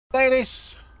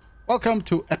Ladies, welcome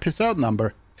to episode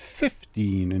number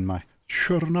 15 in my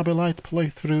Chernobylite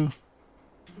playthrough.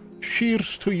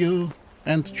 Cheers to you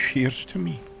and cheers to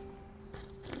me.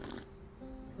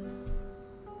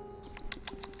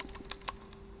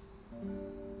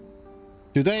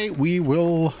 Today we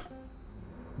will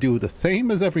do the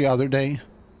same as every other day.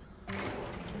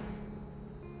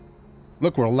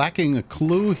 Look, we're lacking a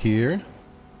clue here.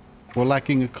 We're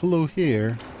lacking a clue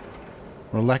here.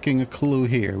 We're lacking a clue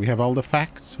here. We have all the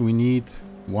facts. We need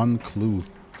one clue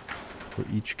for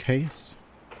each case.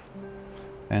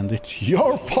 And it's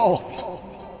your fault!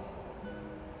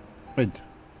 Wait.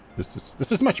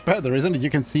 This is much better, isn't it? You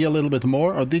can see a little bit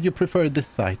more. Or did you prefer this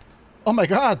side? Oh my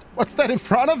god! What's that in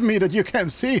front of me that you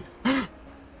can't see?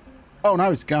 Oh,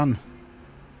 now it's gone.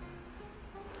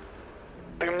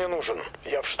 Ты мне нужен.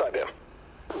 Я в штабе.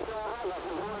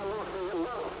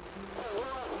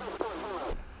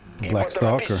 Black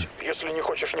Stalker. Если не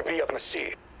хочешь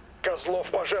неприятностей. Козлов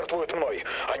пожертвует мной.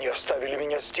 Они оставили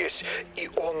меня здесь, и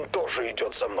он тоже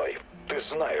идет за мной. Ты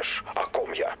знаешь, о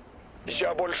ком я.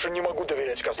 Я больше не могу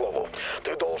доверять Козлову.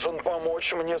 Ты должен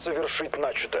помочь мне завершить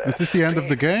начатое. Is this the end of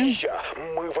the game?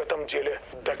 Мы в этом деле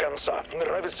до конца.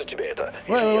 Нравится тебе это?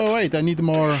 Wait, I need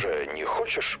more. Ты же не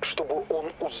хочешь, чтобы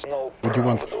он узнал Would you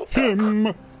want правду?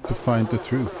 him to find the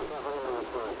truth?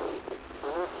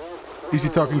 Is he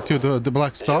talking to the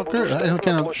Black Stalker? Я I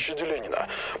cannot... площади Ленина.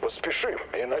 Поспеши,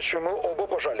 иначе мы оба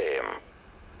пожалеем.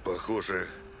 Похоже,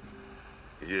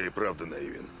 я и правда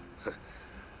наивен.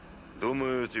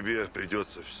 Думаю, тебе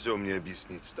придется все мне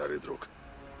объяснить, старый друг.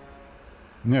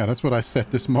 Yeah, that's what I said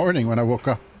this morning when I woke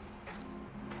up.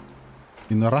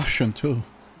 In Russian too.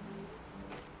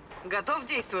 Готов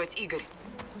действовать, Игорь?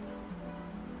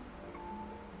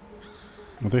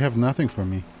 Well, they have nothing for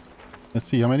me. Let's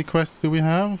see, how many quests do we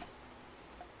have?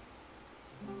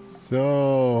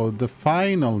 So, the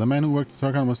man who worked at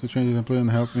Tarkhan wants to change his employee and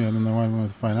help me. I don't know why I want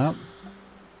to find out.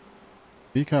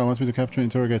 Vika wants me to capture and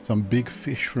interrogate some big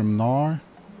fish from Nar.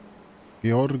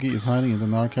 Georgi is hiding in the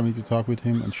Nar. I need to talk with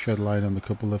him and shed light on a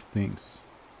couple of things.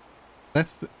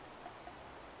 That's the...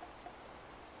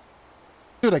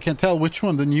 Dude, I can't tell which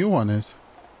one the new one is.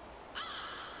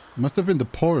 Must have been the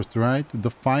port, right? The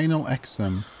final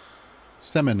exam.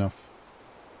 Semenov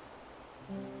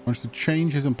wants to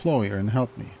change his employer and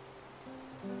help me.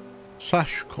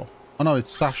 Sashko. Oh no,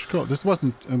 it's Sashko. This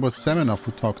wasn't... It was Semenov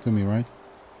who talked to me, right?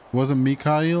 It wasn't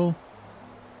Mikhail.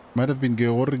 Might have been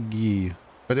Georgi.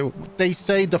 But they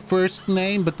say the first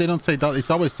name, but they don't say that. It's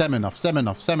always Semenov.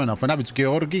 And now it's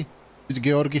Georgi. Is it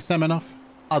Georgi Semenov?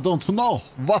 I don't know.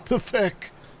 What the fuck?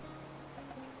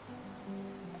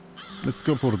 Let's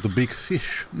go for the big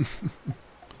fish.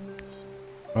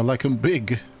 I like them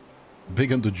big.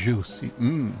 Big and juicy.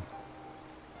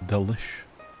 Delish.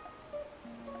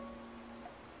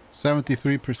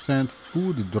 73%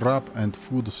 food drop and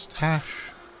food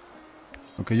stash.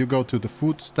 Okay, you go to the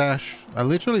food stash.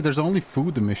 Literally, there's only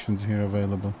food missions here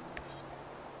available.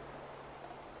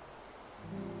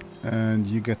 And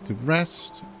you get to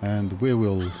rest. And we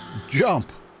will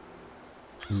jump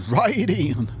right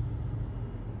in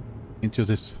into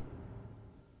this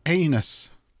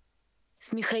anus.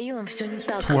 С Михаилом все не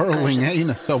так, Twirling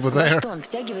anus over there. Что он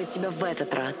втягивает тебя в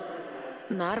этот раз?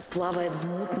 Нар плавает в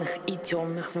мутных и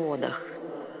темных водах.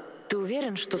 Ты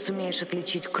уверен, что сумеешь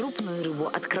отличить крупную рыбу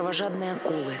от кровожадной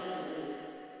акулы?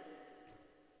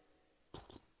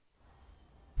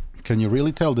 Can you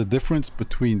really tell the difference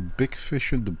between big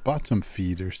fish and the bottom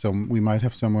feeder? So we might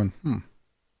have someone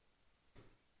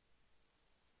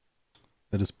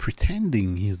that is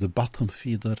pretending he's the bottom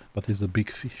feeder, but he's the big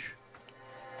fish.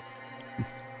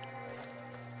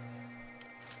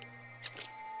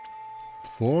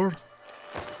 Four.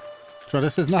 Try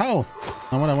this is now.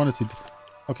 Not what I wanted to do.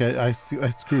 Okay, I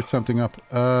screwed something up.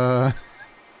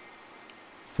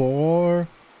 4.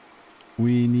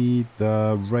 We need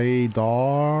the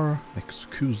radar.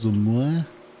 Excuse-moi.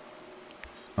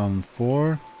 On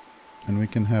 4. And we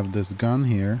can have this gun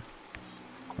here.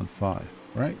 On 5.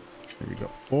 Right? Here we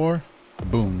go. 4.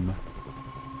 Boom.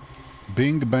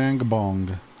 Bing bang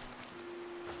bong.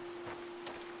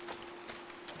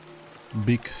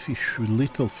 Big fish,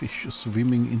 little fish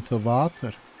swimming into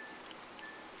water.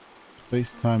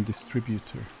 Space-time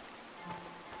distributor.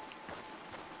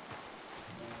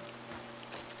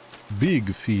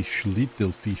 Big fish,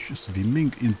 little fish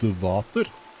swimming into water.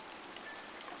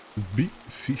 Big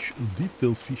fish,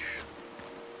 little fish.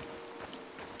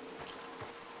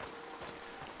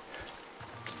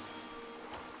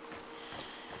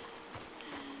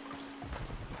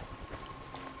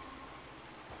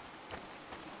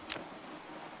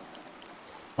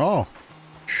 Oh,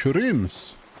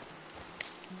 shrimps.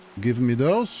 give me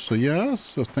those. So yes,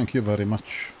 so thank you very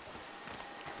much.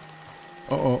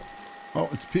 Uh-oh. Oh,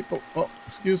 it's people. Oh,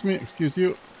 excuse me, excuse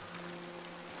you.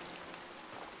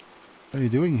 What are you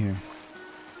doing here?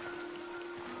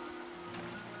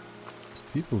 There's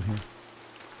people here.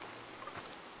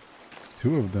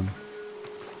 2 of them.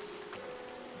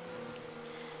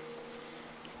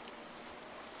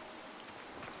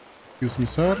 Excuse me,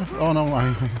 sir. Oh no,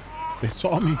 they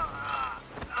saw me.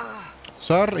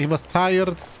 Sir, he was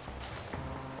tired.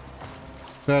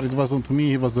 Sir, it wasn't me,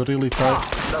 he was really tired.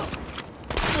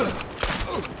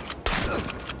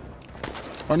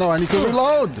 Oh no, I need to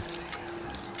reload!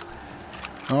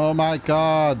 Oh my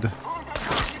god.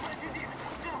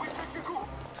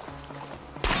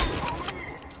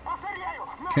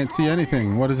 Can't see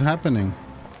anything. What is happening?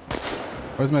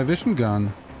 Where's my vision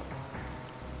gone?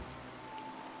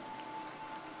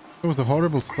 It was a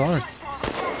horrible start.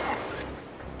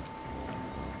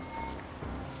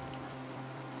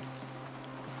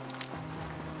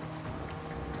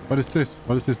 What is this?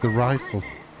 What is this? The rifle.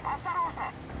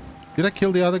 Did I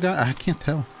kill the other guy? I can't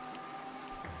tell.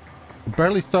 I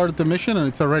barely started the mission and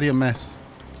it's already a mess.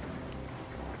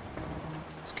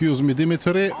 Excuse me,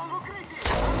 Dimitri.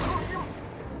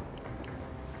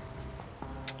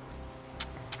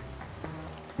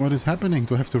 What is happening?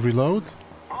 Do I have to reload?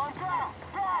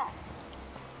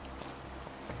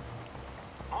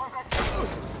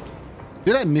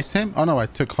 Did I miss him? Oh no, I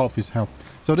took half his health.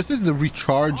 So this is the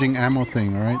recharging ammo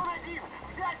thing, right?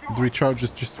 The recharge is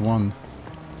just 1.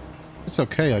 It's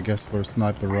okay, I guess, for a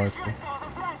sniper rifle.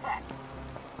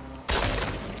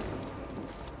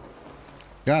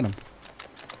 Got him.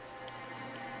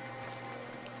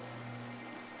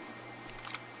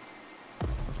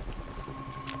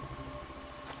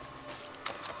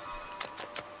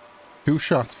 Two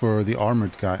shots for the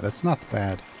armored guy. That's not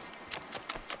bad.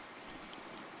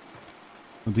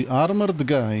 The armored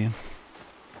guy.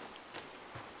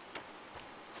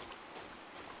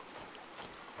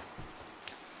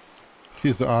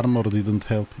 His armor didn't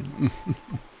help him.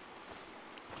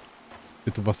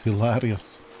 It was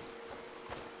hilarious.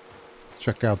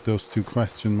 Check out those 2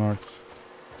 question marks.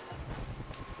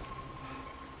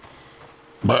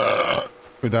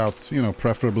 Without, you know,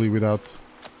 preferably without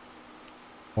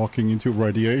walking into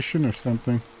radiation or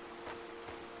something.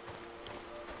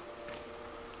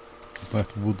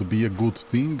 That would be a good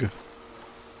thing.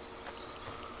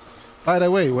 By the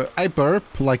way, when I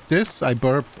burp like this, I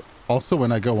burp also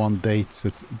when I go on dates.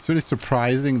 It's really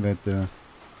surprising that,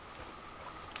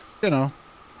 you know,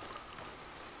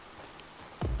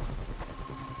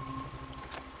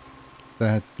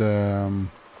 that,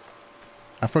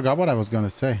 I forgot what I was gonna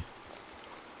say.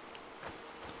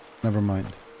 Never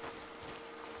mind.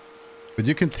 But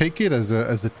you can take it as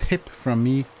a tip from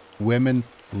me. Women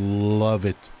love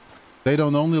it. They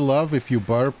don't only love if you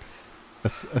burp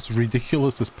as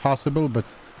ridiculous as possible, but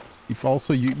if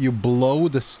also you blow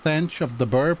the stench of the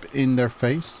burp in their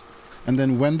face, and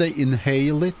then when they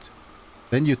inhale it,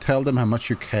 then you tell them how much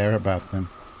you care about them.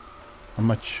 How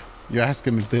much you ask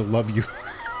them if they love you.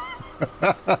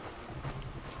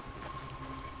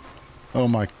 Oh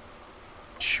my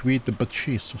sweet but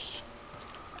Jesus.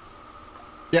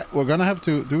 Yeah, we're gonna have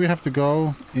to. Do we have to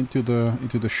go into the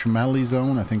schmelly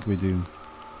zone? I think we do.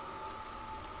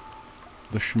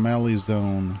 The schmelly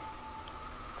zone.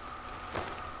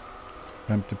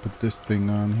 Time to put this thing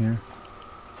on here.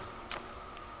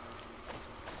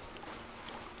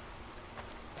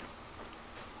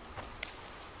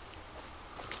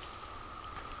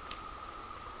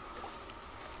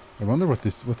 I wonder what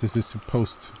is this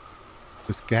supposed to...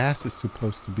 This gas is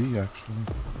supposed to be, actually.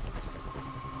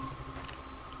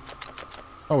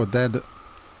 Oh, a dead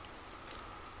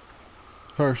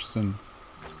person.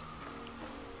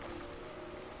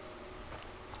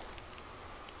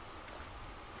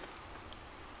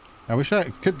 I wish I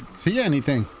could see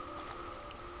anything.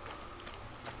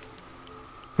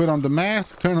 Put on the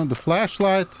mask, turn on the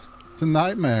flashlight. It's a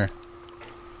nightmare.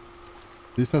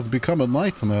 This has become a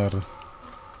nightmare.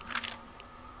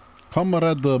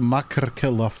 Comrade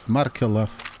Markelov.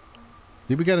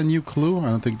 Did we get a new clue? I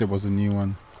don't think there was a new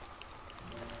one.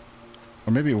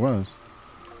 Or maybe it was.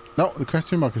 No, the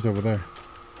question mark is over there.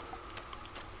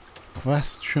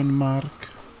 Question mark.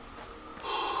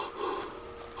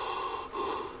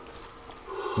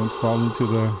 Don't fall into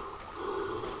the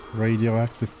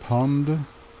radioactive pond.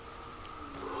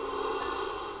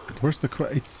 Where's the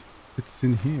it's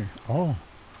in here. Oh.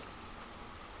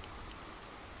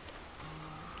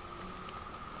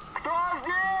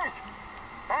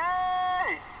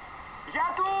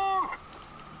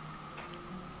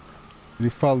 Did he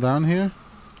fall down here?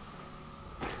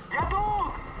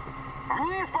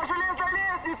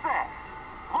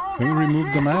 Can we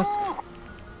remove the mask?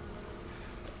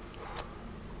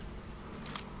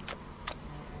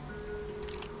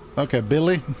 Okay,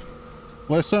 Billy.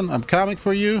 Listen, I'm coming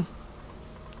for you.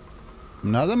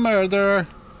 I'm not a murderer.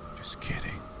 Just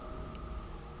kidding.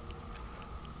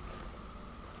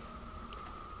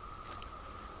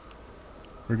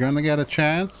 We're gonna get a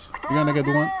chance. We're gonna get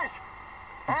one.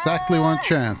 Exactly one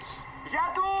chance.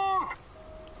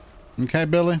 Okay,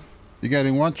 Billy. You're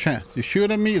getting one chance. You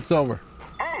shoot at me, it's over.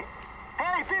 Эй!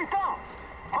 Эй, ты там!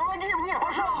 Помоги мне,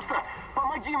 пожалуйста!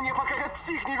 Помоги мне, пока этот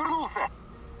псих не вернулся!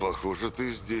 Похоже, ты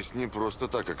здесь не просто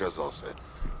так оказался.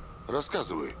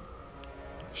 Рассказывай.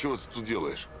 Чего ты тут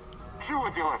делаешь? Чего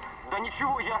делать? Да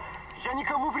ничего, я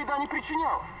никому вреда не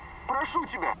причинял. Прошу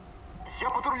тебя. Я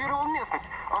патрулировал местность,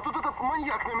 а тут этот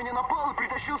маньяк на меня напал и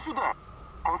притащил сюда.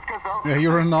 Он сказал, Yeah,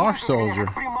 you're an arse используй меня soldier.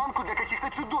 как приманку для каких-то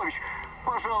чудовищ.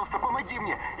 Пожалуйста, помоги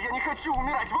мне. Я не хочу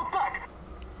умирать вот так.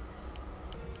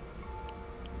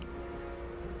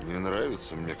 Не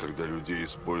нравится мне, когда людей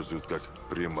используют как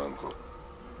приманку.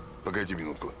 Погоди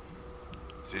минутку.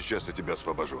 Сейчас я тебя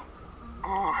освобожу.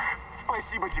 Ох,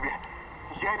 спасибо тебе.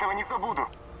 Я этого не забуду.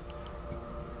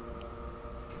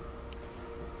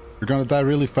 You're gonna die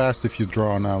really fast if you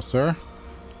draw now, sir.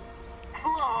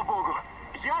 Слава богу.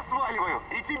 Я сваливаю.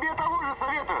 И тебе того же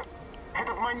советую.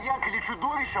 Этот маньяк или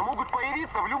чудовище могут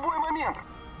появиться в любой момент.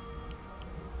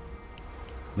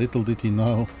 Little did he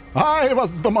know. I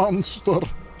was the monster!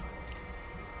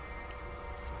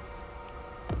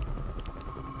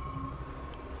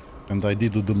 And I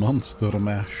did the monster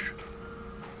mash.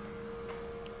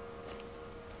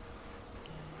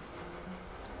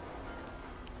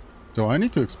 So I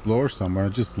need to explore somewhere,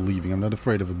 just leaving. I'm not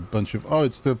afraid of a bunch of... Oh,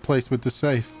 it's the place with the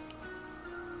safe.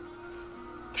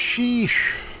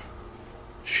 Sheesh.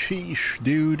 Sheesh,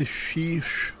 dude.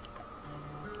 Sheesh.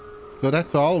 So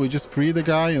that's all? We just free the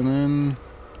guy and then...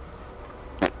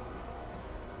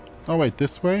 Oh, wait,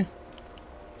 this way?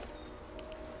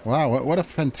 Wow, what a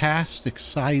fantastic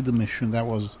side mission that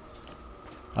was.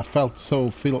 I felt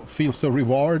so... Feel so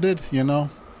rewarded, you know?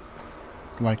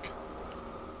 It's like...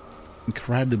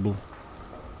 incredible.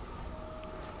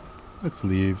 Let's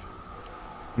leave.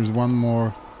 There's one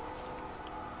more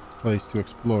place to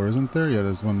explore, isn't there? Yeah,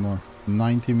 there's one more.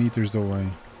 90 meters away.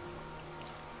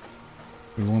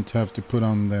 We won't have to put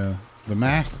on the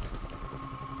mask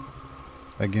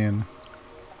again.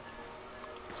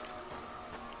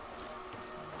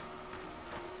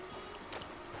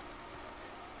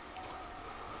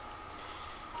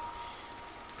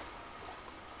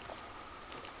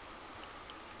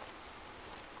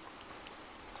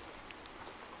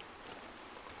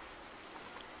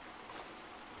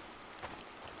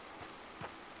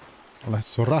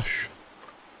 Let's rush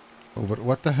over.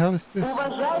 What the hell is this?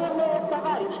 Уважаемые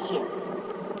товарищи,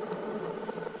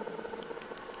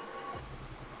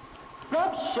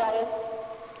 сообщает,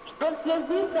 что в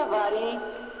связи с аварией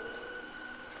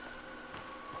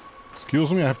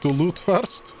Excuse me, I have to loot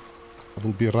first. I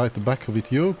will be right back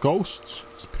with you. Ghosts,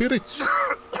 spirits,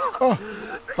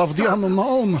 of the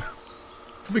unknown.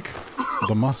 Quick,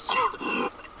 the mask.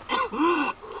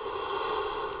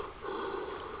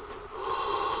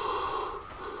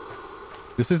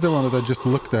 This is the one that I just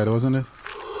looked at, wasn't it?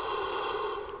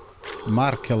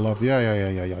 Markelov.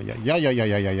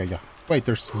 Yeah. Wait,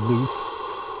 there's loot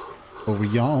over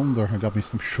yonder. I got me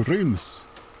some shrooms.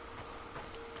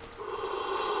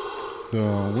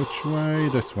 So, which way?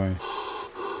 This way.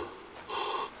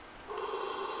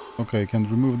 Okay, can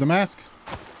remove the mask.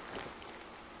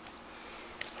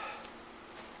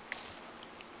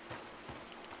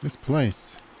 This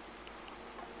place.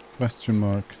 Question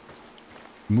mark.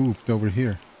 Moved over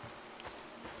here.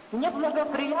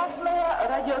 неблагоприятная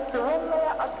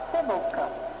радиационная обстановка.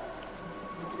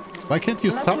 Why can't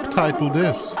you subtitle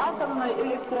this? Атомной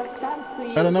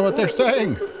электростанции. I don't know what they're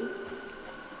saying.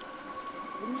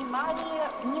 Внимание,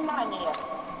 внимание.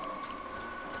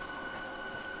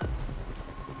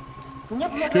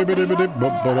 Неблагоприятная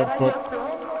радиационная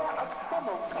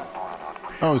обстановка.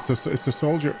 Oh, it's a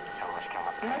soldier.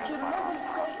 На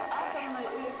Чернобыльской атомной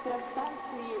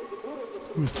электростанции в городе.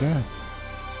 Who's that?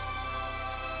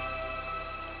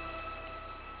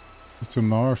 It's a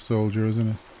NAR soldier, isn't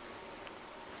it?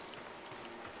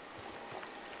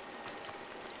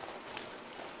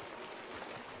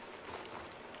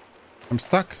 I'm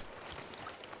stuck.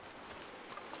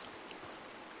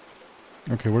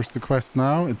 Okay, where's the quest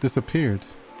now? It disappeared.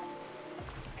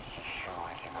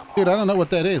 Dude, I don't know what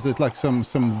that is. It's like some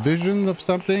vision of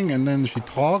something, and then she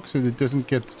talks and it doesn't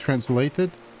get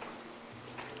translated.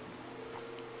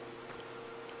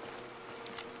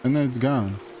 And then it's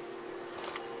gone.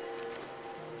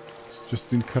 It's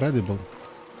just incredible.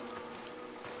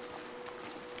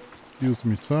 Excuse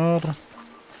me, sir.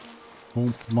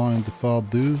 Don't mind if I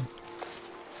do.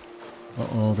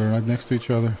 Uh-oh, they're right next to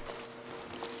each other.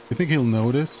 You think he'll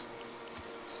notice?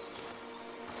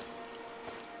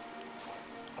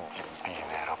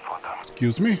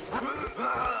 Excuse me?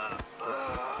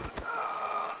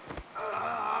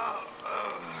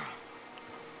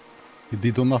 He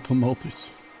did not notice.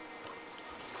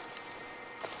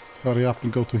 Hurry up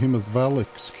and go to him as well.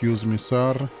 Excuse me,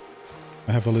 sir.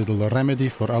 I have a little remedy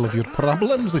for all of your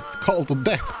problems. It's called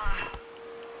death.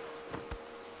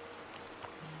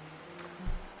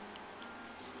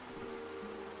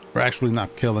 We're actually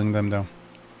not killing them, though.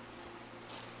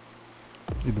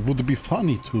 It would be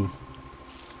funny, too.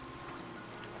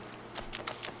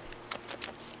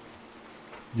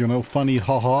 You know, funny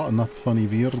haha, not funny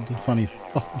weird. Funny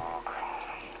haha.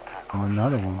 And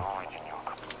another one.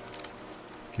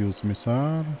 Excuse me,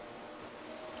 sir.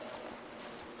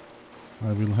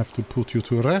 I will have to put you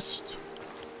to rest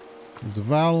as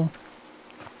well.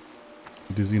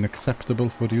 It is unacceptable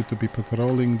for you to be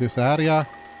patrolling this area.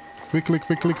 Quickly,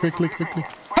 quickly, quickly, quickly.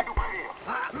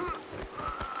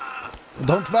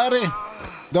 Don't worry.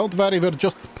 Don't worry, we're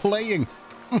just playing.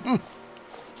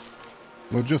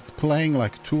 We're just playing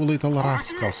like two little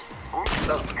rascals.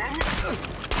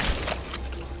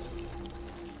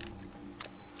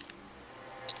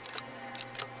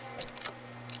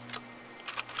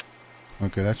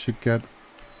 Okay, that should get...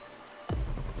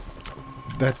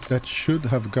 That should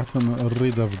have gotten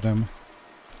rid of them.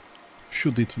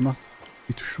 Should it not?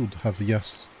 It should have,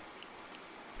 yes.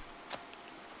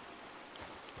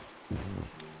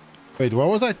 Wait, what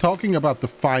was I talking about? The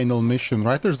final mission,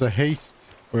 right? There's a haste.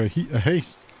 Or a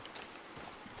haste.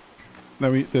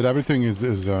 That everything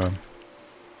is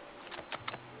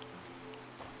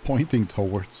pointing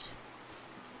towards.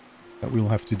 That we'll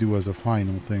have to do as a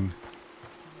final thing.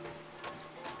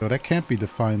 So that can't be the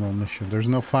final mission. There's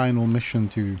no final mission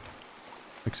to...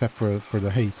 except for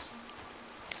the haste.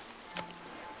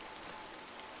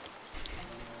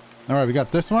 Alright, we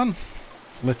got this one.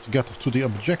 Let's get to the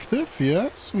objective,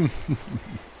 yes.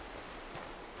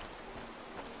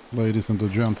 Ladies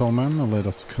and gentlemen, let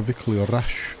us quickly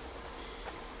rush.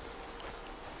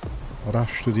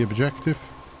 Rush to the objective.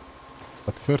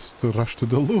 But first, rush to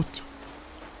the loot.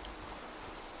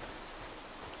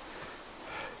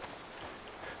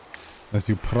 As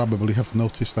you probably have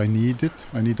noticed, I need it.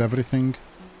 I need everything.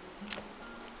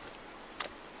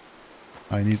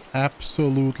 I need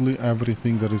absolutely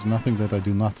everything. There is nothing that I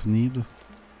do not need.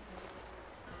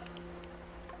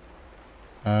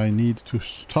 I need to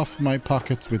stuff my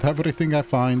pockets with everything I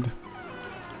find.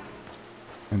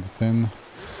 And then...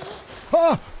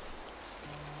 Ah!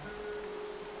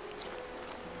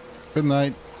 Good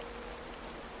night.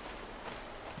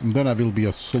 And then I will be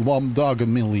a slumdog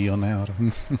millionaire.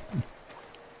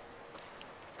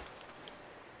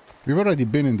 We've already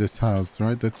been in this house,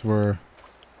 right? That's where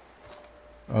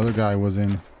the other guy was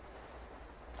in.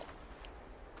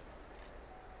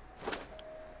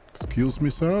 Excuse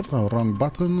me, sir. Oh, wrong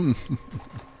button.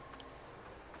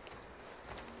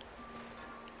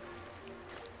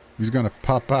 He's gonna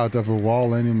pop out of a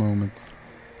wall any moment.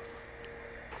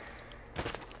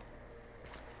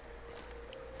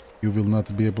 You will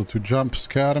not be able to jump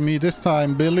scare me this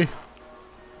time, Billy.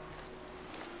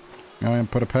 I am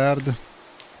prepared.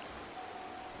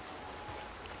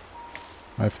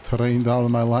 I've trained all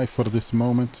my life for this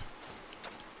moment.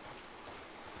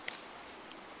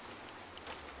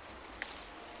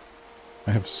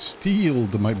 I have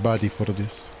steeled my body for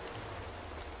this.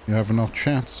 You have no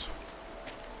chance.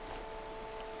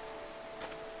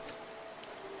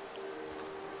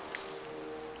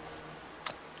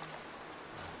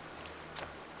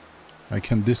 I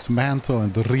can dismantle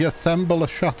and reassemble a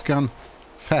shotgun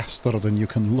faster than you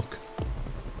can look.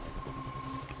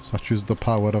 Such is the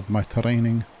power of my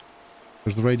training.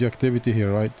 There's radioactivity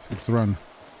here, right? Let's run.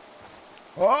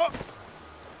 Oh!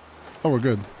 Oh, we're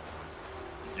good.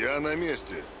 Я на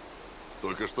месте.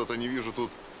 Только что-то не вижу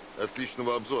тут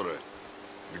отличного обзора.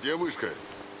 Где вышка?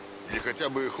 Или хотя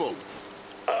бы холм?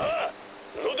 Ага,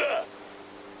 ну да.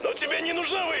 Но тебе не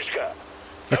нужна вышка.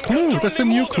 A clue, that's a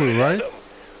new clue, right?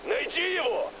 Найди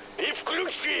его и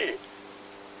включи.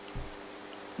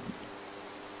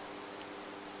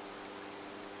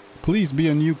 Please be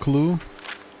a new clue.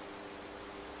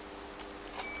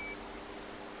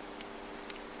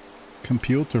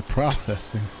 Computer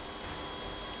processing.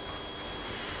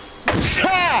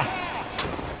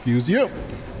 Excuse you.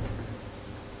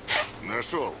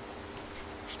 Нашел.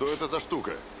 Что это за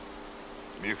штука?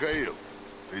 Михаил,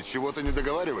 ты чего-то не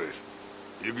договариваешь?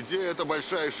 И где эта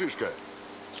большая шишка?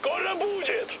 Скоро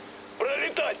будет!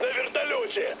 Пролетать на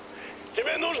вертолете!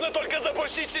 Тебе нужно только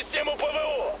запустить систему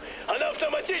ПВО. Она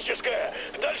автоматическая,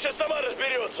 дальше сама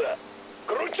разберется.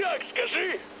 Крутяк,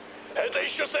 скажи! Это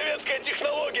еще советская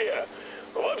технология.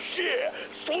 Вообще,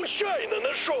 случайно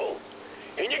нашел.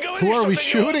 И не говори, Who are we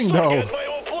что ты не shooting, в восторге though? от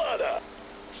моего плана.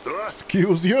 Что?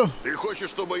 Excuse you? Ты хочешь,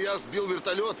 чтобы я сбил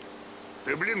вертолет?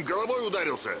 Ты, блин, головой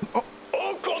ударился?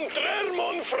 О, контрэр,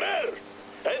 мон фрэр!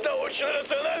 Это очень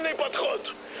рациональный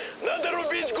подход. Надо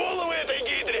рубить головы этой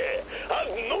гидре.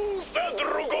 Одну за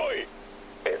другой.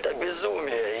 Это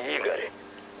безумие, Игорь.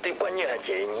 Ты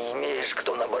понятия не имеешь,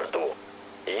 кто на борту.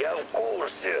 Я в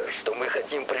курсе, что мы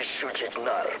хотим прищучить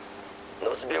нар.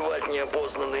 Но сбивать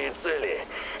неопознанные цели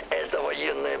 – это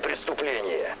военное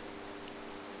преступление.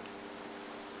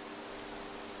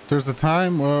 There's a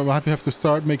time where we have to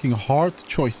start making hard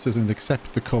choices and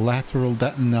accept the collateral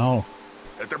that no.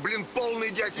 Это, блин, полный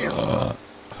идиотизм.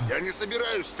 Я не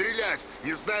собираюсь стрелять,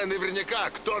 не зная наверняка,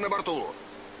 кто на борту.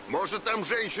 Может, там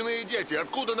женщины и дети,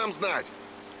 откуда нам знать?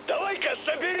 Давай-ка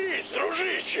соберись,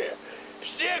 дружище.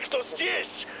 Все, кто здесь,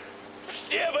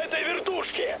 все в этой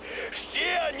вертушке,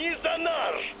 все они за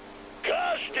нар.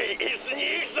 Каждый из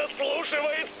них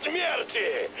заслуживает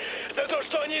смерти за то,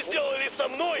 что они сделали со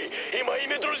мной и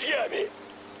моими друзьями.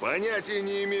 Понятия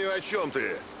не имею, о чем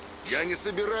ты. Я не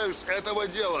собираюсь этого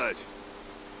делать.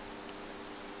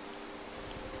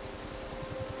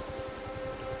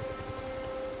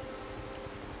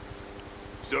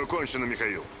 Все кончено,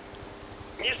 Михаил.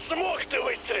 Не смог ты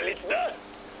выстрелить, да?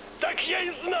 Так я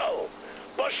и знал.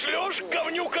 Пошлешь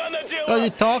говнюка на дело. What are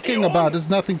you talking about? It's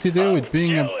nothing to do with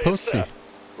being a pussy.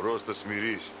 Просто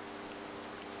смирись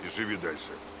и живи дальше.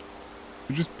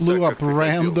 You just blew up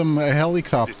random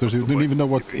helicopters. You don't even know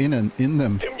what's in them.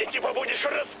 Ты мне типа будешь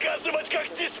рассказывать, как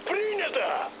здесь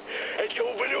принято? Эти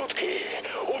ублюдки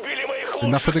убили моих лучших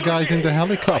Enough of the guys in the друзей.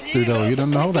 helicopter, Они though. You don't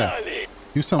know that. напугали.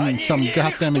 You some Они мне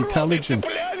goddamn их тропы intelligence.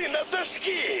 цепляли на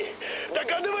сошки.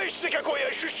 Догадываешься, какое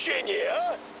ощущение,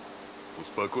 а?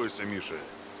 Успокойся, Миша.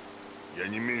 Я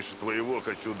не меньше твоего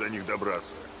хочу до них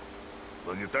добраться.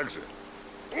 Но не так же?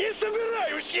 Не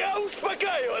собираюсь я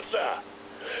успокаиваться.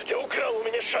 Ты украл у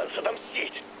меня шанс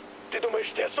отомстить. Ты думаешь,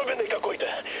 ты особенный какой-то?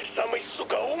 Самый,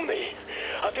 сука, умный?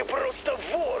 А ты просто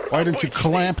вор. Why don't you обычный.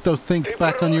 clamp those things Ты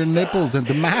back on your просто nipples and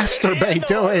masturbate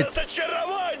to it?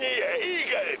 разочарование,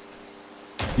 Игорь.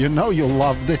 You know you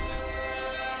loved it.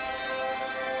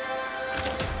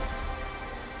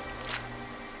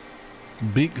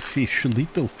 Big fish,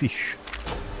 little fish,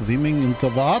 swimming in the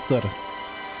water.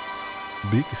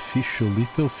 Big fish,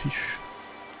 little fish.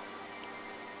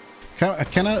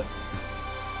 Can I...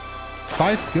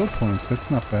 5 skill points, that's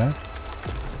not bad.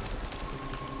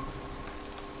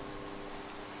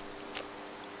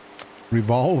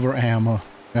 Revolver ammo.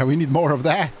 Yeah, we need more of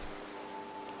that.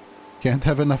 Can't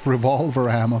have enough revolver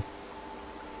ammo.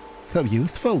 So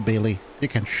youthful, Billy. You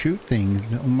can shoot things.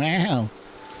 Wow.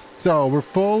 So we're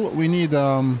full. We need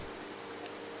we're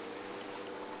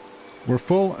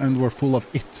full and we're full of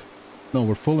it. No,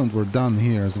 we're full and we're done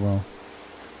here as well.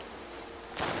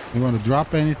 You want to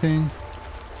drop anything?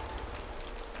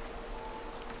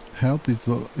 Health is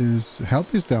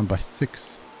down by 6.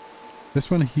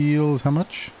 This one heals how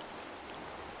much?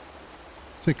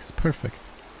 6. Perfect.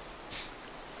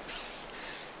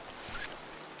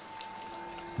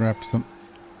 Grab some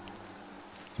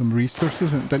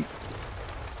resources and then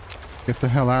get the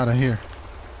hell out of here.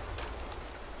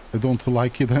 I don't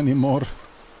like it anymore.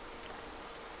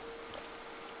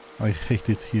 I hate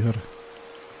it here.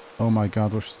 Oh my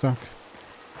god, we're stuck.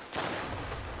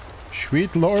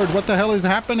 Sweet lord, what the hell is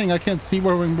happening? I can't see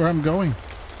where I'm going.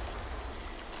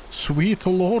 Sweet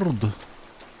lord.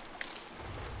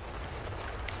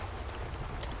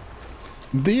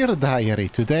 Dear diary,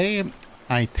 today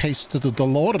I tasted the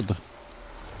Lord.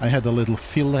 I had a little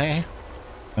fillet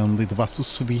and it was so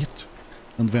sweet.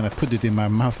 And when I put it in my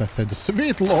mouth I said,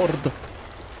 Sweet Lord!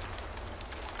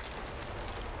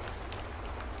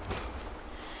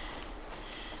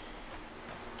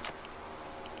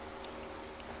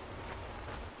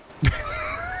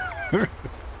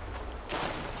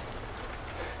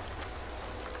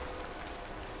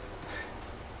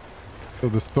 So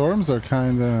the storms are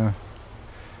kinda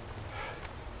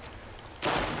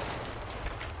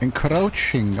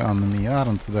encroaching on me,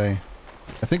 aren't they?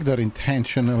 I think they're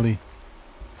intentionally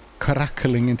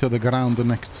crackling into the ground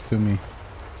next to me.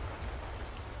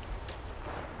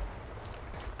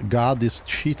 God is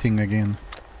cheating again.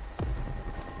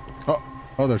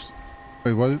 Oh, there's...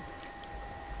 Wait, what?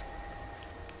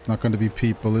 Not going to be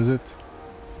people, is it?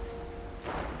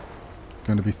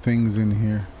 Going to be things in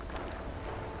here.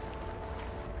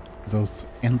 Those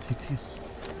entities.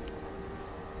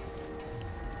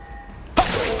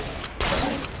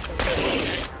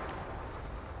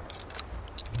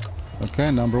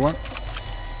 Okay, number 1.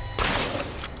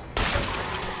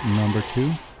 Number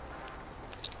 2.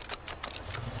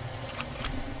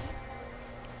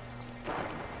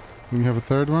 We have a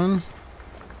third one.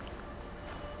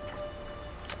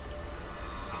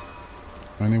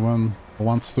 Anyone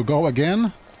wants to go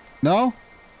again? No?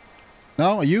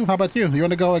 No? You? How about you? You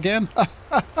want to go again?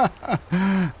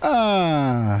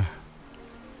 Ah.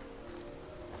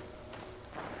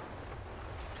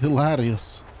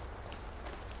 Hilarious.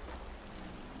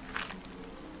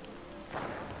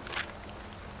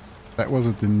 That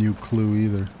wasn't a new clue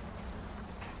either.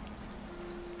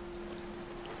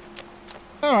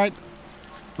 Alright.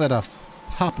 Let us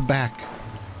hop back.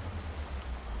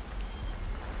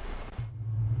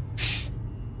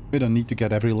 We don't need to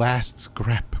get every last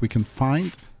scrap we can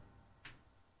find.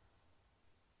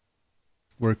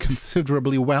 We're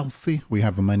considerably wealthy. We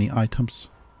have many items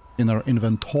in our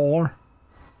inventory.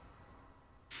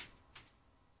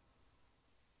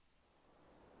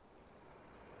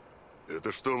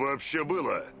 Это что вообще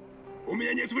было? У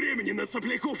меня нет времени на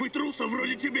сопляков и трусов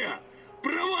вроде тебя.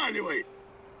 Проваливай!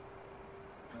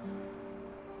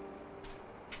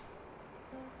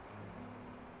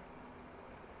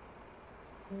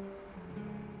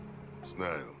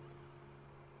 Знаю.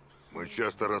 Мы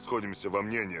часто расходимся во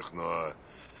мнениях, но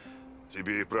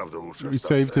тебе и правда лучше He остаться.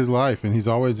 saved his life and he's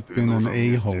always Ты been an нужен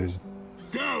мне a-hole. здесь.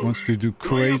 Да Wants уж, to do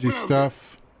твоя crazy правда. stuff.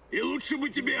 И лучше бы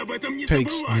тебе об этом не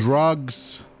Takes забывать.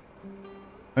 drugs.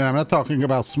 And I'm not talking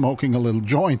about smoking a little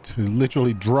joint. He's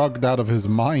literally drugged out of his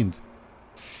mind.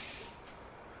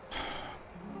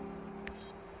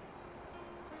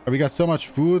 We got so much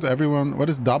food. Everyone, what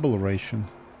is double ration?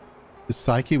 The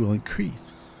psyche will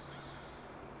increase.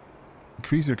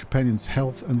 Increase your companion's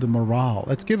health and the morale.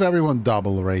 Let's give everyone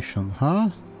double ration,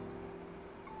 huh?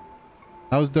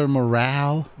 How's their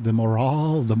morale? The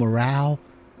morale?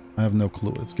 I have no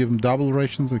clue. Let's give them double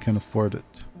rations. We can afford it.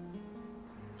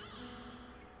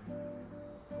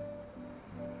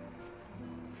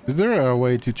 Is there a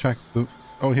way to check the...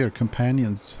 Oh, here,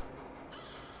 companions.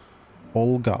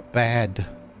 Olga, bad.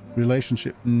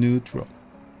 Relationship, neutral.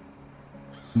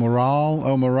 Morale.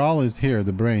 Oh, morale is here,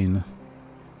 the brain.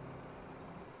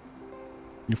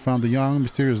 You found the young,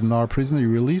 mysterious Nar prisoner. You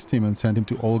released him and sent him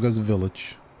to Olga's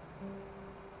village.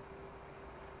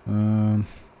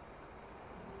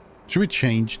 Should we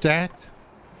change that?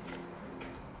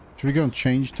 Should we go and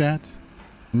change that?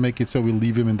 And make it so we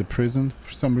leave him in the prison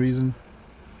for some reason?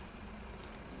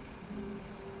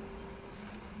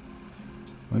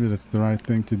 Maybe that's the right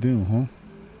thing to do, huh?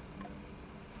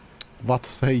 What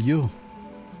say you?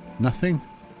 Nothing?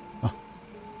 Oh.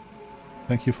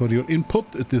 Thank you for your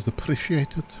input. It is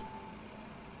appreciated.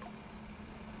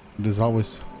 It is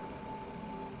always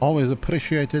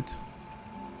appreciated.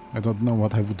 I don't know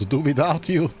what I would do without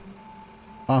you.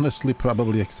 Honestly,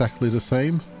 probably exactly the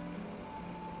same.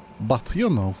 But you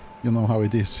know how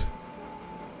it is.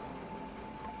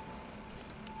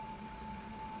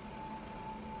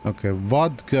 Okay,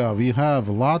 vodka. We have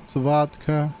lots of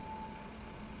vodka.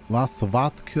 Lots of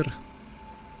vodka.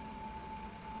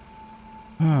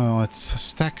 Oh, let's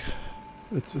stack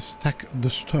the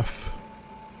stuff.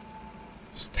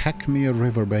 Stack me a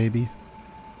river, baby.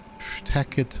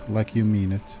 Stack it like you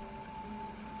mean it.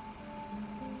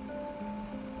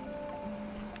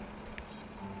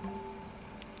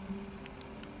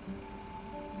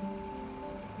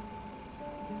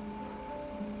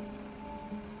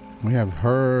 We have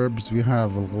herbs, we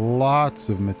have lots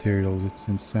of materials, it's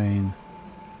insane.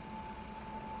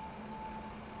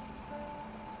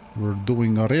 We're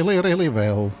doing really, really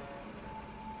well.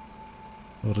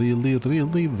 Really,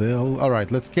 really well.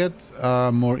 Alright, let's get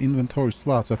more inventory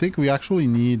slots. I think we actually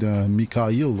need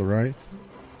Mikhail, right?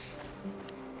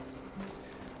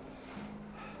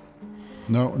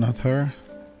 No, not her.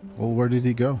 Well, where did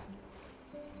he go?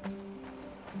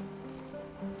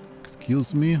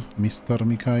 Excuse me, Mr.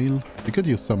 Mikhail. We could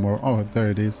use some more. Oh, there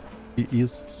it is. He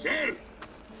is. Сэр!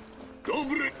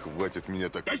 Добрый! Хватит меня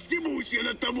так... Да стебусь я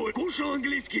над тобой. Кушал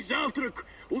английский завтрак,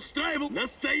 устраивал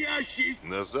настоящий...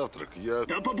 На завтрак я...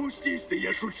 Да попустись ты,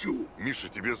 я шучу. Миша,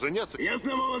 тебе заняться? Я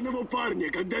знавал одного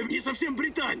парня, когда не совсем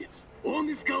британец.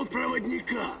 Он искал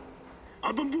проводника.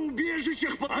 О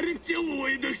бомбоубежищах, о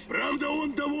рептилоидах. Правда,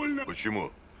 он довольно...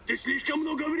 Почему? Ты слишком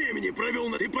много времени провел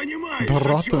на... Ты понимаешь, о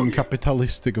Rotten чем я?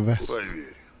 capitalistic West.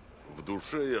 Поверь, в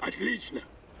душе я... Отлично.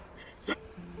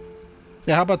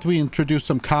 Yeah, how about we introduce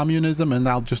some communism and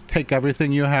I'll just take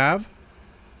everything you have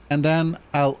and then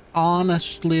I'll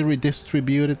honestly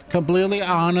redistribute it. Completely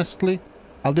honestly.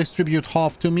 I'll distribute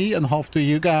half to me and half to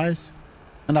you guys.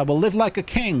 And I will live like a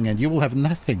king and you will have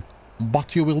nothing.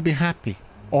 But you will be happy.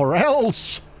 Or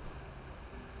else!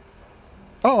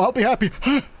 Oh, I'll be happy.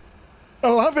 I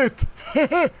love it.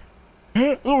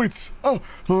 Oh, it's... Oh.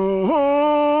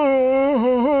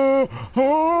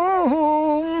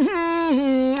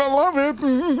 I love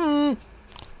it.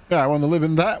 Yeah, I want to live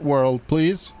in that world,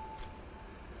 please.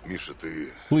 Миша,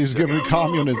 ты... Please give me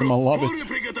communism. I love it.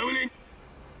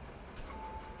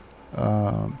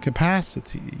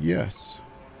 Capacity, yes.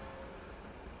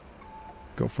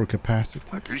 Go for capacity.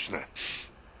 Отлично.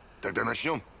 Тогда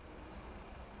начнем.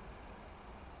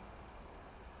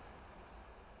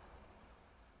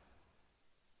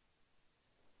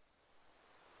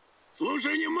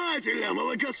 Слушай внимательно,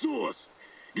 молокосос.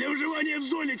 Для выживания в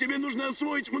зоне тебе нужно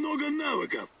освоить много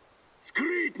навыков.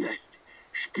 Скрытность,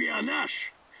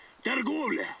 шпионаж,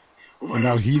 торговля, And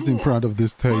now he's in front of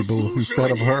this table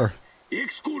instead of her.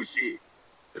 Экскурсии.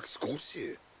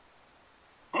 Экскурсии?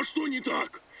 А что не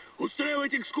так?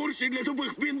 Устраивать экскурсии для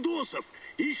тупых пиндосов,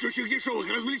 ищущих дешевых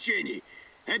развлечений.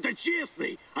 Это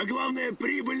честный, а главное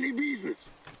прибыльный бизнес.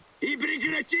 И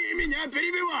прекрати меня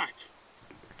перебивать!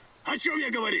 О чем я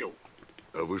говорил?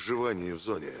 О выживании в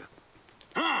зоне.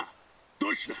 А,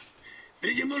 точно.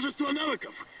 Среди множества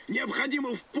навыков,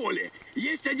 необходимых в поле,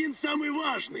 есть один самый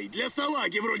важный для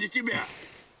салаги вроде тебя.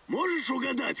 Можешь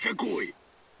угадать, какой?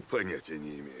 Понятия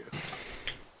не имею.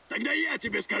 Тогда я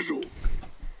тебе скажу.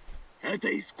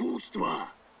 Это искусство.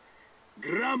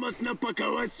 Грамотно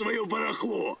паковать свое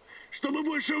барахло, чтобы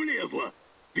больше влезло.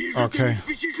 Вижу, ты не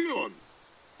впечатлен.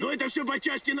 Но это все по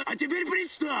части... А теперь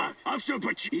представь. А все по...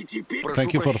 И теперь...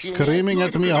 Thank you for screaming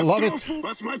at me. I love it.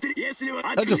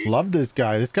 I just love this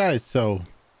guy. This guy is so...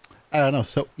 I don't know,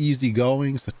 so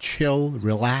easygoing, so chill,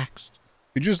 relaxed.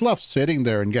 You just love sitting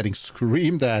there and getting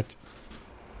screamed at.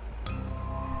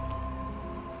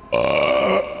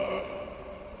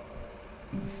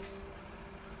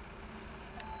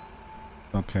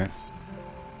 Okay.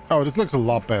 Oh, this looks a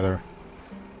lot better.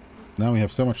 Now we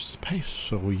have so much space.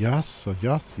 So yes.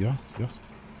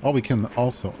 Oh, we can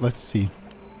also... Let's see.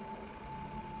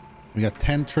 We got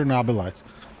 10 Chernobylites.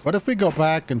 What if we go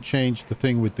back and change the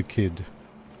thing with the kid?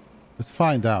 Let's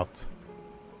find out.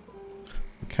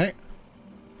 Okay.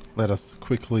 Let us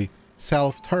quickly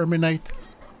self-terminate.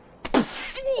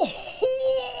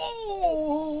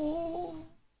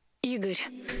 Игорь,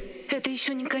 это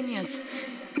еще не конец.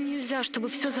 Нельзя, чтобы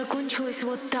все закончилось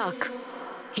вот так.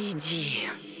 Иди.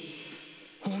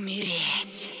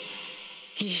 Умереть.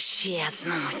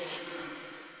 Исчезнуть.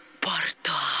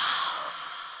 Портал.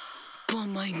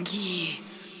 Помоги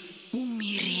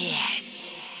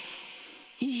умереть.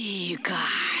 Игорь.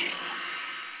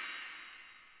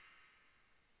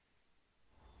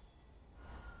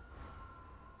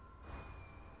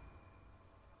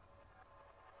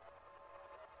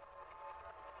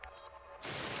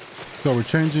 So we're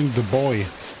changing the boy.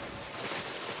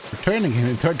 We're turning him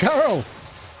into a girl.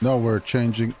 No, we're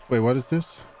changing... Wait, what is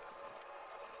this?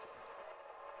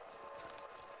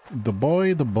 The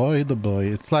boy.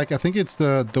 It's like, I think it's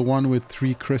the one with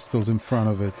 3 crystals in front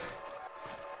of it.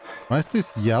 Why is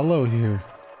this yellow here?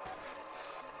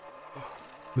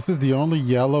 This is the only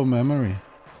yellow memory.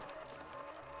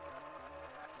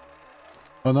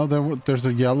 Oh no, there's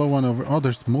a yellow one over... Oh,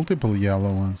 there's multiple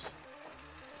yellow ones.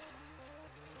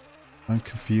 I'm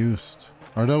confused.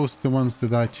 Are those the ones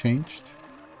that I changed?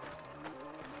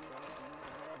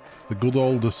 The good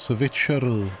old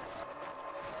switcheroo.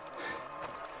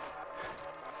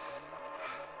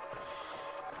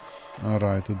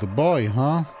 Alright, the boy,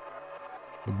 huh?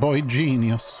 The boy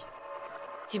genius.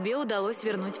 Тебе удалось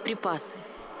вернуть припасы.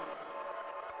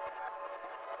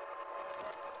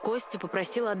 Костя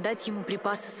попросил отдать ему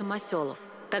припасы самоселов.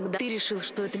 Тогда ты решил,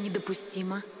 что это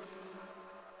недопустимо.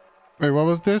 Wait, what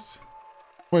was this?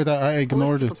 Wait, I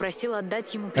ignored it.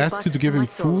 Asked you to give him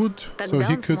food so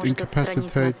he could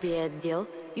incapacitate.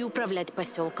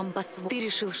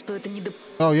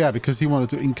 Oh yeah, because he wanted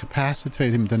to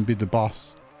incapacitate him, then be the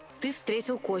boss. Ты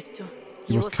встретил Костю.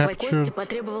 He was captured. Костя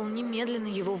потребовал немедленно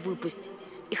его выпустить.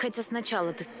 И хотя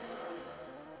сначала ты...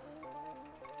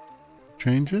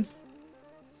 Change it?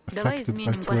 Давай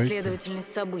изменим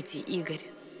последовательность событий, Игорь.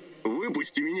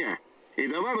 Выпусти меня и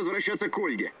давай возвращаться к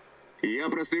Ольге. Я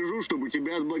прослежу, чтобы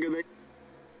тебя отблагодарить.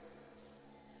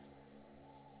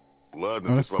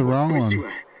 Ладно, that's the wrong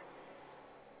one.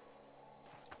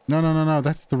 No,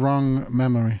 that's the wrong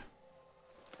memory.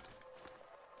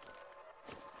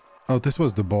 Oh, this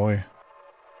was the boy.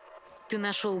 Ты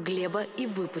нашел Глеба и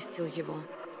выпустил его.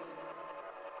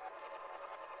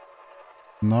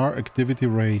 NAR activity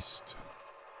raised.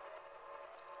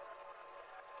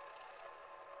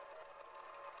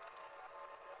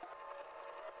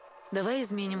 Давай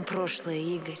изменим прошлое,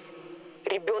 Игорь.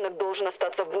 Ребенок должен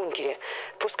остаться в бункере.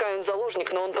 Пускай он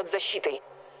заложник, но он под защитой.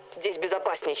 Здесь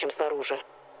безопаснее, чем снаружи.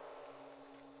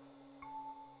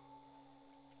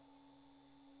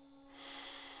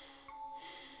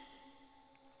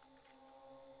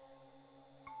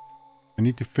 I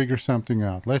need to figure something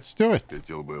out. Let's do it.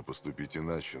 Хотел бы поступить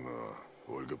иначе, но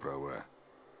Ольга права.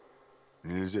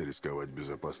 Нельзя рисковать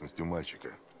безопасностью мальчика.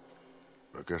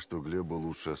 Пока что Глебу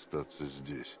лучше остаться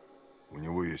здесь. У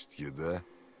него есть еда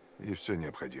и все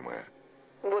необходимое.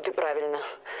 Вот и правильно.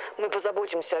 Мы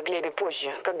позаботимся о Глебе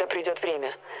позже, когда придет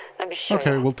время. Обещаю.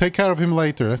 Okay, we'll take care of him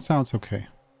later. That sounds okay.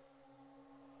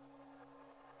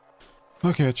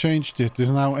 Okay, I changed it. Is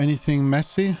now anything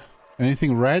messy?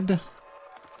 Anything red?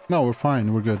 No, we're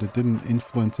fine. We're good. It didn't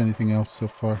influence anything else so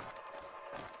far.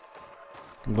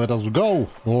 Let us go.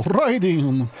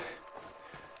 Riding.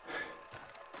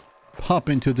 Pop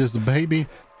into this baby.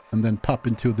 And then pop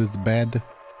into this bed.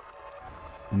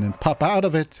 And then pop out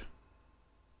of it.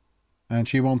 And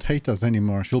she won't hate us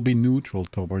anymore. She'll be neutral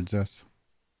towards us.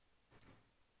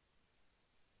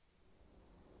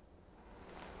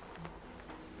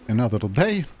 Another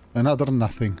day. Another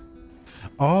nothing.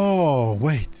 Oh,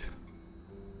 wait.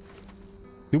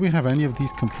 Do we have any of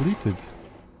these completed?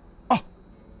 Oh!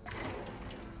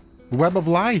 Web of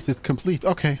Lies is complete.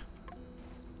 Okay.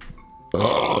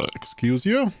 Excuse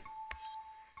you.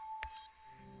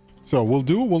 So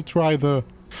we'll try the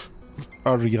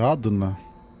Ariadne.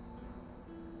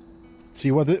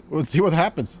 See what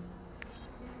happens.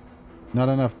 Not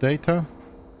enough data.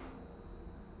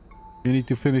 You need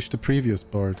to finish the previous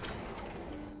board.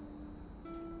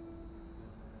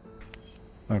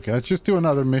 Okay, let's just do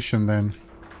another mission then.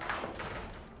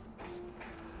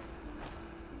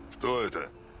 Кто это?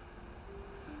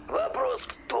 Вопрос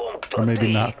в том, кто Or maybe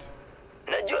ты. not.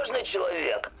 Надежный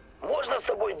человек. Можно с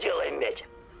тобой дело иметь?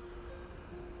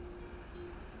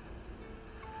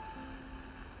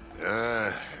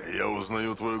 Я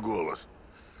узнаю твой голос.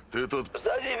 Ты тут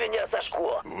Зови меня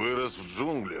Сашко. вырос в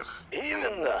джунглях.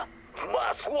 Именно. В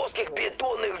московских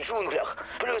бетонных джунглях.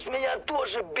 Плюс меня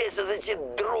тоже бесят эти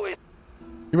дроиды.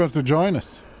 He wants to join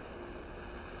us.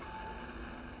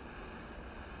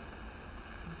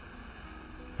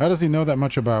 How does he know that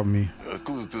much about me?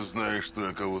 Откуда ты знаешь, что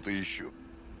я кого-то ищу?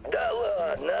 Да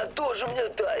ладно, тоже мне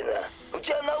тайна. У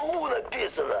тебя на лбу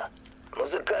написано.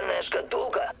 Музыкальная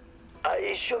шкатулка. А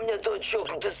еще мне тот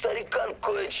чокнутый старикан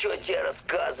кое-что тебе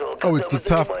рассказывал. Oh, it's the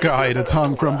tough guy that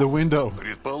hung from the window.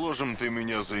 Предположим, ты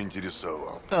меня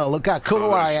заинтересовал. Oh, look how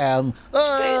cool I am.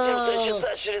 Встретимся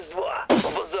часа через 2.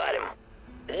 Побазарим.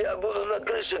 Я буду на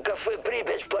крыше кафе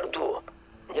 «Припять» в порту.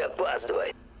 Не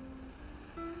опаздывай.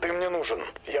 Ты мне нужен.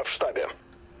 Я в штабе.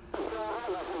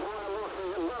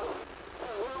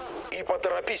 И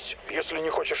поторопись, если не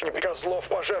хочешь, не Козлов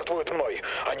пожертвует мной.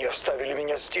 Они оставили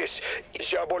меня здесь.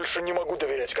 Я больше не могу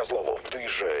доверять Козлову. Ты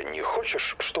же не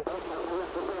хочешь, чтобы...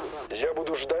 Я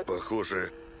буду ждать...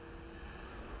 Похоже,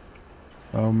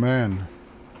 Oh man.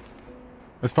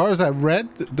 As far as I read,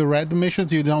 the red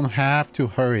missions, you don't have to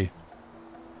hurry.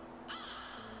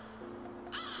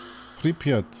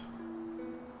 Pripyat.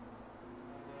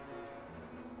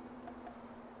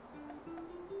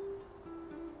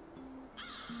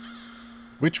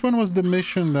 Which one was the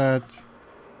mission that...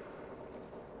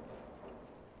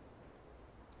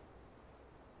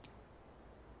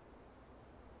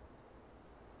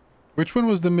 Which one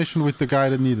was the mission with the guy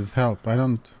that needed help? I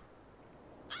don't...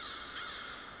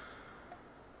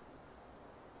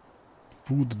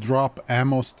 Food drop,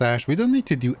 ammo stash. We don't need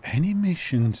to do any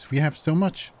missions. We have so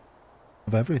much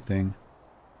of everything.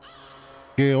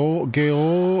 Georgi.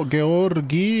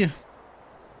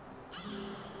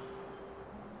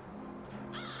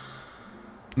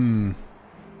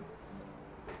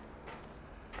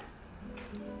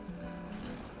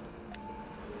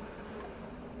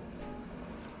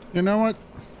 You know what?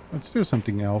 Let's do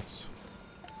something else.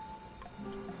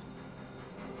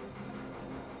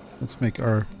 Let's make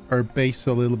our base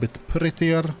a little bit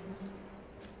prettier.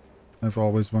 I've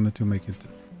always wanted to make it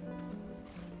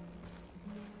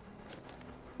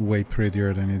way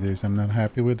prettier than it is. I'm not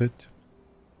happy with it.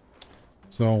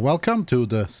 So welcome to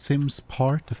the Sims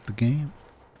part of the game.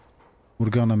 We're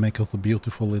gonna make us a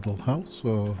beautiful little house,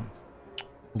 a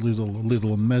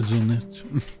little maisonette.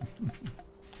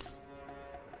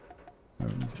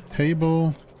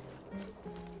 Table.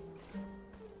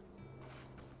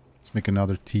 Let's make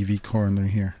another TV corner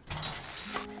here.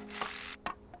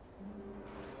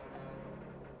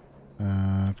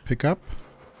 Pick up.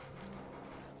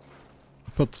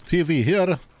 Put the TV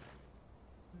here.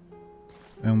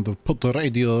 And put the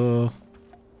radio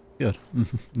here.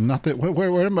 Not that.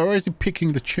 Where is he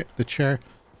picking the chair?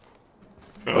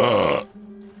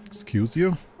 Excuse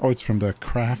you? Oh, it's from the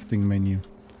crafting menu.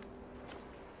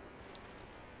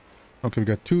 Okay, we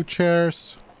got 2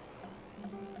 chairs.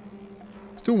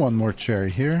 Let's do 1 more chair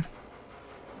here.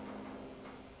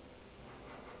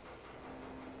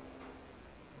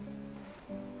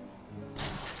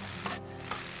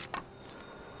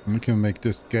 And we can make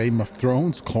this Game of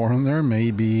Thrones corner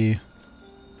maybe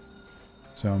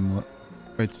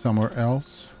somewhere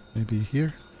else. Maybe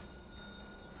here.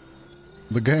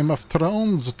 The Game of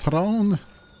Thrones throne.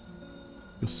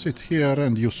 You sit here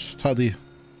and you study.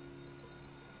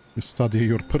 You study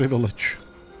your privilege.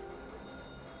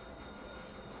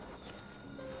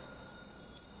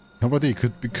 Nobody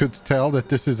could tell that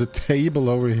this is a table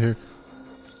over here.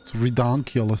 It's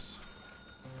redonkulous.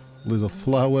 Little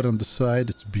flower on the side.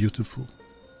 It's beautiful.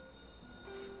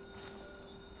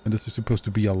 And this is supposed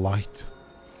to be a light.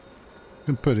 You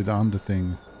can put it on the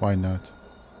thing. Why not?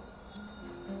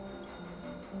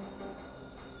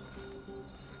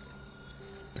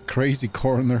 The crazy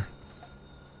corner.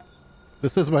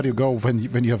 This is where you go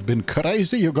when you have been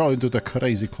crazy. You go into the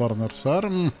crazy corner,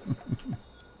 sir.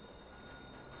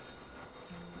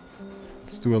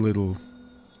 Let's do a little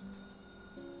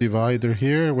divider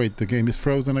here. Wait, the game is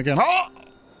frozen again. Oh!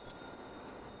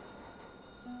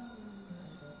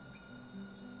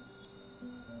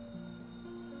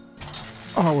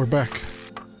 Oh, we're back.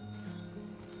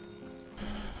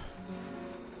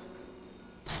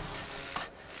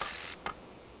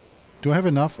 Do I have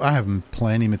enough? I have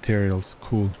plenty materials.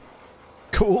 Cool.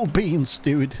 Cool beans,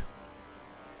 dude.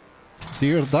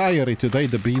 Dear diary, today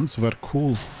the beans were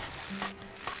cool.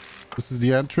 This is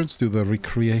the entrance to the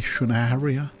recreation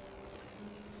area.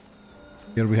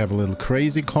 Here we have a little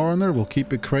crazy corner. We'll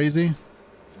keep it crazy.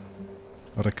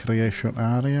 A recreation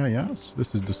area, yes.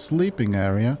 This is the sleeping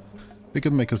area. We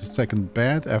can make us a second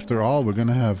bed. After all, we're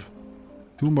gonna have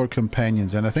 2 more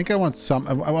companions. And I think I want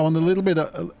I want a little bit,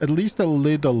 at least a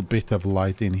little bit of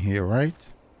light in here, right?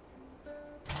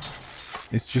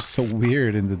 It's just so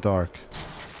weird in the dark.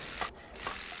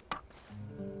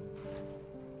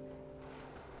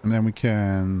 And then we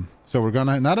can... So we're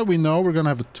gonna... Now that we know, we're gonna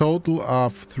have a total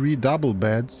of 3 double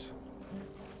beds.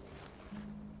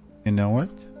 You know what?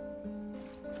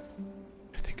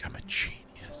 I think I'm a genius.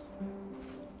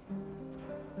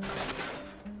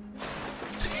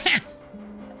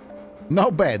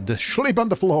 No bed. Sleep on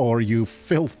the floor, you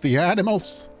filthy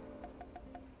animals.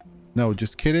 No,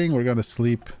 just kidding. We're gonna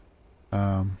sleep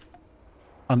on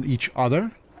each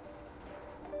other.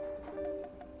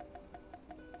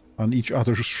 On each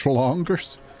other's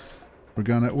schlongers. We're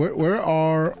gonna... Where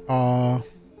are...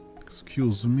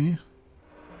 excuse me.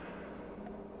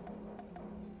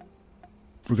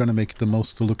 We're gonna make the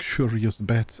most luxurious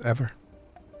beds ever.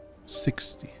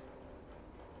 60.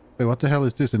 Wait, what the hell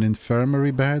is this? An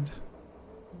infirmary bed?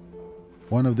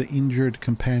 One of the injured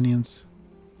companions.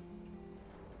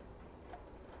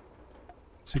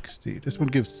 60. This one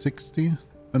gives 60.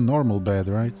 A normal bed,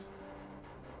 right?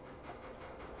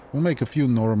 We'll make a few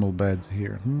normal beds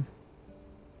here. I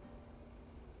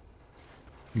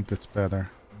think that's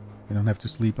better. You don't have to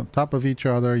sleep on top of each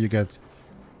other. You get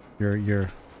your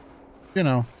you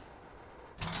know,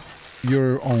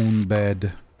 your own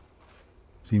bed.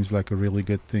 Seems like a really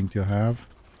good thing to have.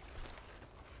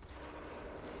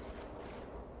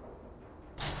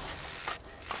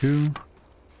 Two.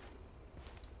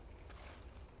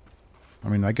 I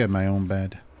mean, I get my own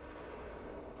bed.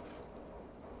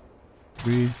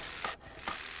 3.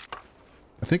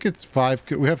 I think it's 5.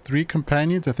 We have 3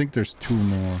 companions. I think there's 2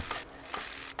 more.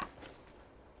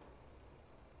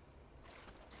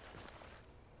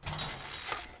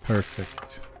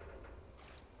 Perfect.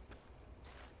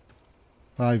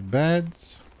 5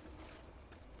 beds.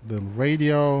 Little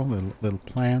radio. Little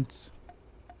plants.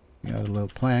 We got a little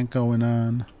plant going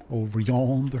on over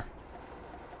yonder.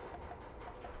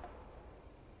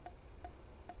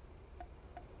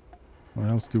 What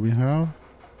else do we have?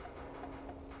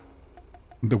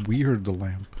 The weird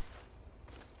lamp.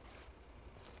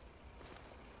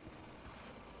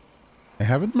 I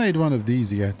haven't made one of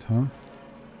these yet, huh?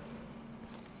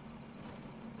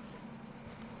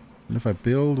 And if I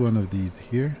build one of these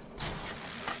here,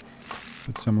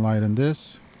 put some light on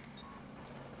this,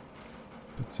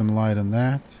 put some light on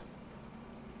that.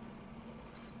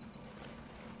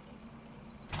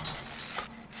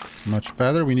 Much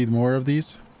better. We need more of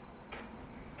these.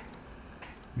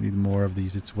 We need more of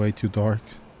these. It's way too dark.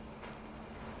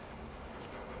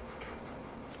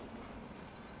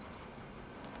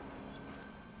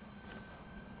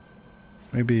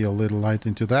 Maybe a little light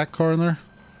into that corner.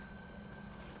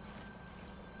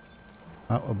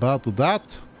 How about that?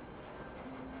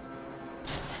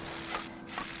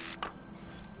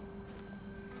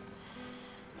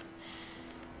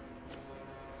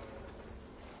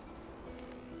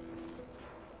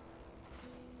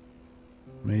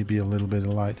 Maybe a little bit of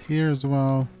light here as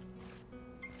well.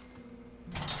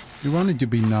 We want it to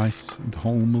be nice and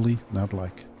homely, not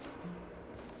like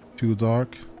too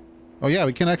dark. Oh yeah,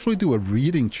 we can actually do a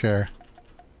reading chair.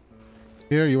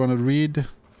 Here, you want to read?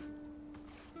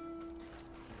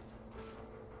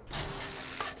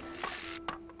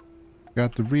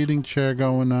 Got the reading chair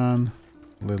going on.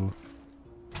 Little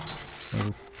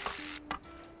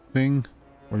thing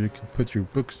where you can put your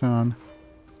books on.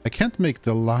 I can't make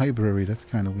the library. That's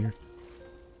kind of weird.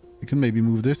 You can maybe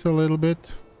move this a little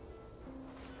bit.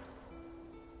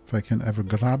 If I can ever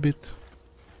grab it.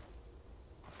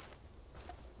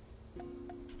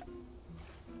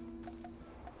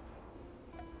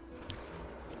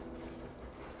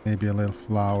 Maybe a little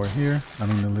flower here. I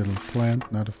mean a little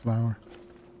plant, not a flower.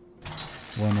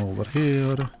 One over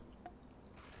here.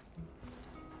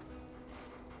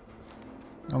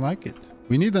 I like it.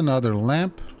 We need another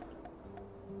lamp.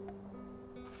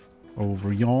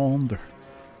 Over yonder.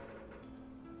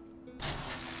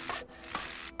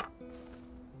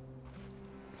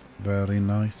 Very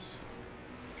nice.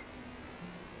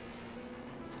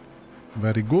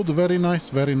 Very good, very nice,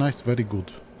 very nice, very good.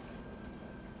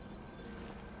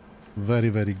 Very,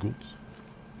 very good.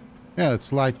 Yeah,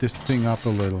 let's light this thing up a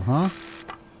little, huh?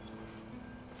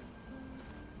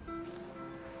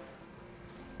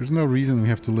 There's no reason we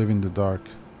have to live in the dark.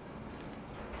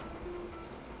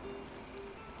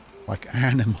 Like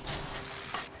animals.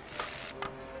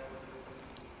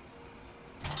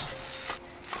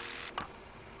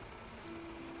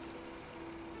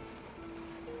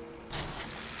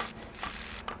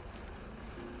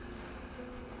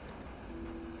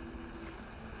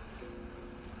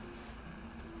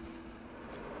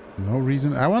 No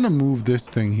reason. I want to move this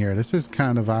thing here. This is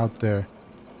kind of out there.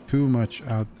 Too much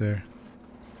out there.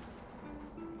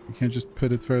 You can't just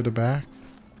put it further back.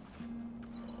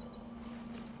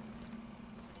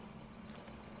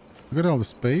 Look at all the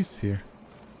space here.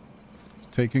 It's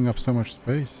taking up so much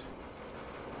space.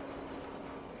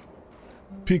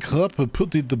 Pick up and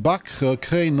put it back.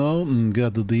 Okay, no.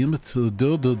 God damn it.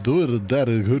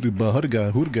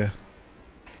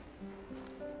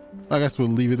 I guess we'll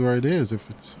leave it where it is if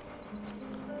it's...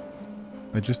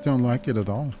 I just don't like it at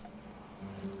all.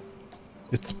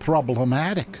 It's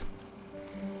problematic.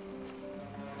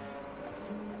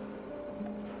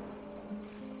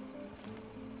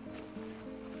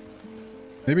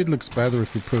 Maybe it looks better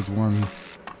if we put one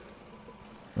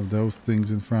of those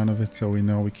things in front of it so we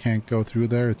know we can't go through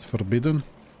there. It's forbidden.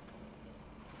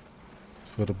 It's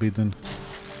forbidden.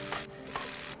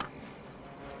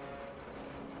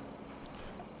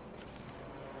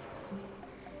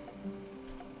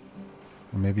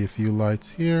 Maybe a few lights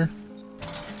here.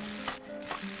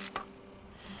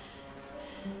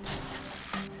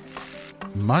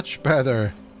 Much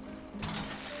better.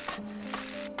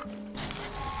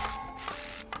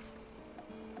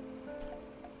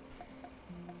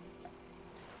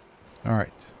 All right.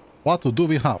 What do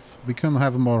we have? We can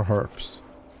have more herbs.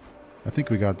 I think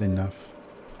we got enough.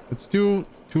 Let's do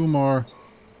 2 more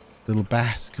little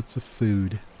baskets of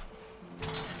food.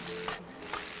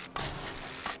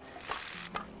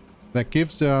 That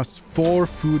gives us 4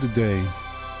 food a day.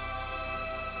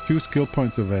 2 skill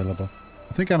points available.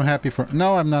 I think I'm happy for...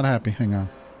 No, I'm not happy. Hang on.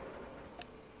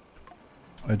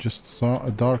 I just saw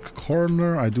a dark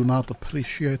corner. I do not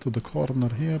appreciate the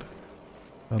corner here.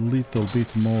 A little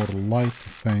bit more light.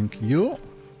 Thank you.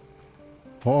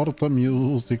 For the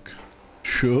music.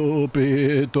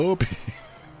 Shooby-dooby.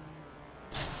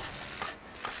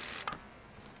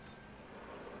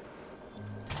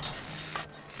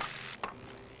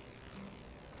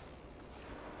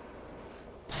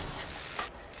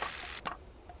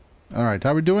 Alright,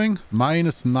 how are we doing?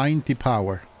 Minus 90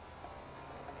 power.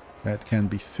 That can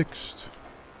be fixed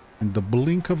in the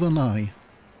blink of an eye.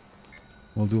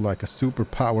 We'll do like a super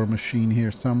power machine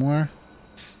here somewhere.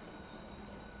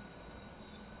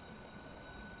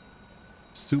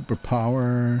 Super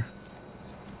power.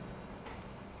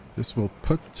 This will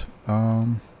put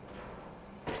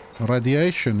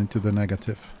radiation into the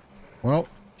negative. Well,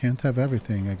 can't have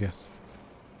everything, I guess.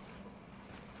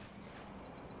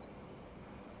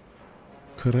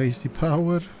 Crazy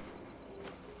power.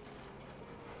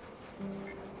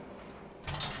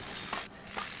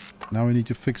 Now we need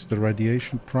to fix the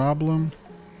radiation problem.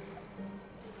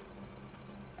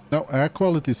 No, air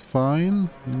quality is fine.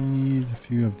 We need a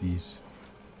few of these.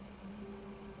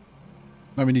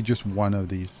 No, we need just 1 of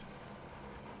these.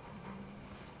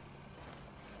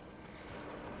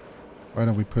 Why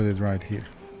don't we put it right here?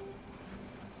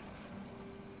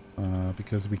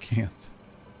 Because we can't.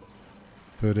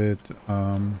 Put it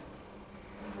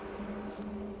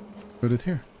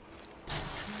here.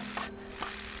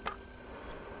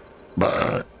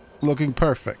 Looking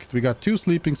perfect. We got 2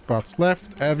 sleeping spots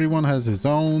left. Everyone has his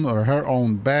own or her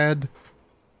own bed.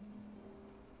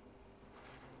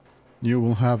 You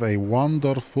will have a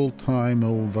wonderful time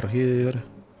over here.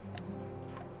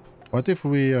 What if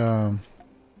we...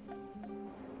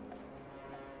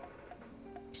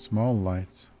 small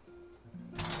lights.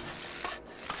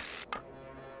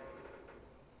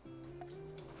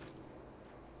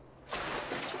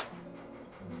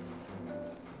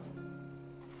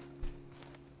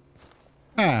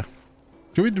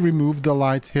 Should we remove the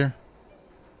lights here?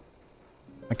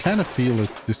 I kind of feel it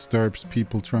disturbs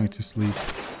people trying to sleep.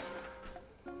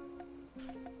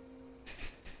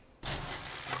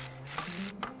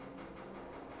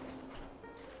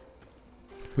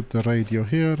 Put the radio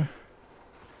here.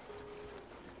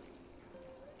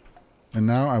 And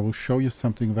now I will show you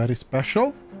something very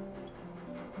special.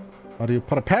 Are you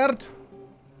prepared?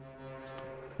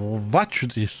 Watch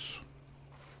this.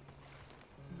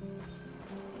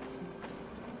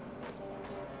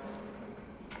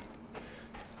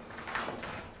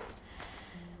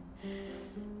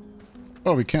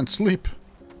 Oh, we can't sleep.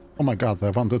 Oh my god, I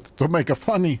wanted to make a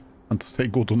funny and to say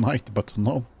good night, but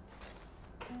no.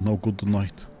 No good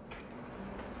night.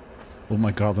 Oh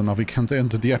my god, and now we can't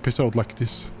end the episode like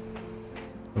this.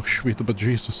 Oh sweet but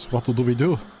Jesus, what do we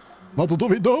do? What do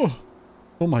we do?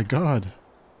 Oh my god.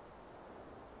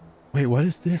 Wait, what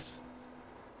is this?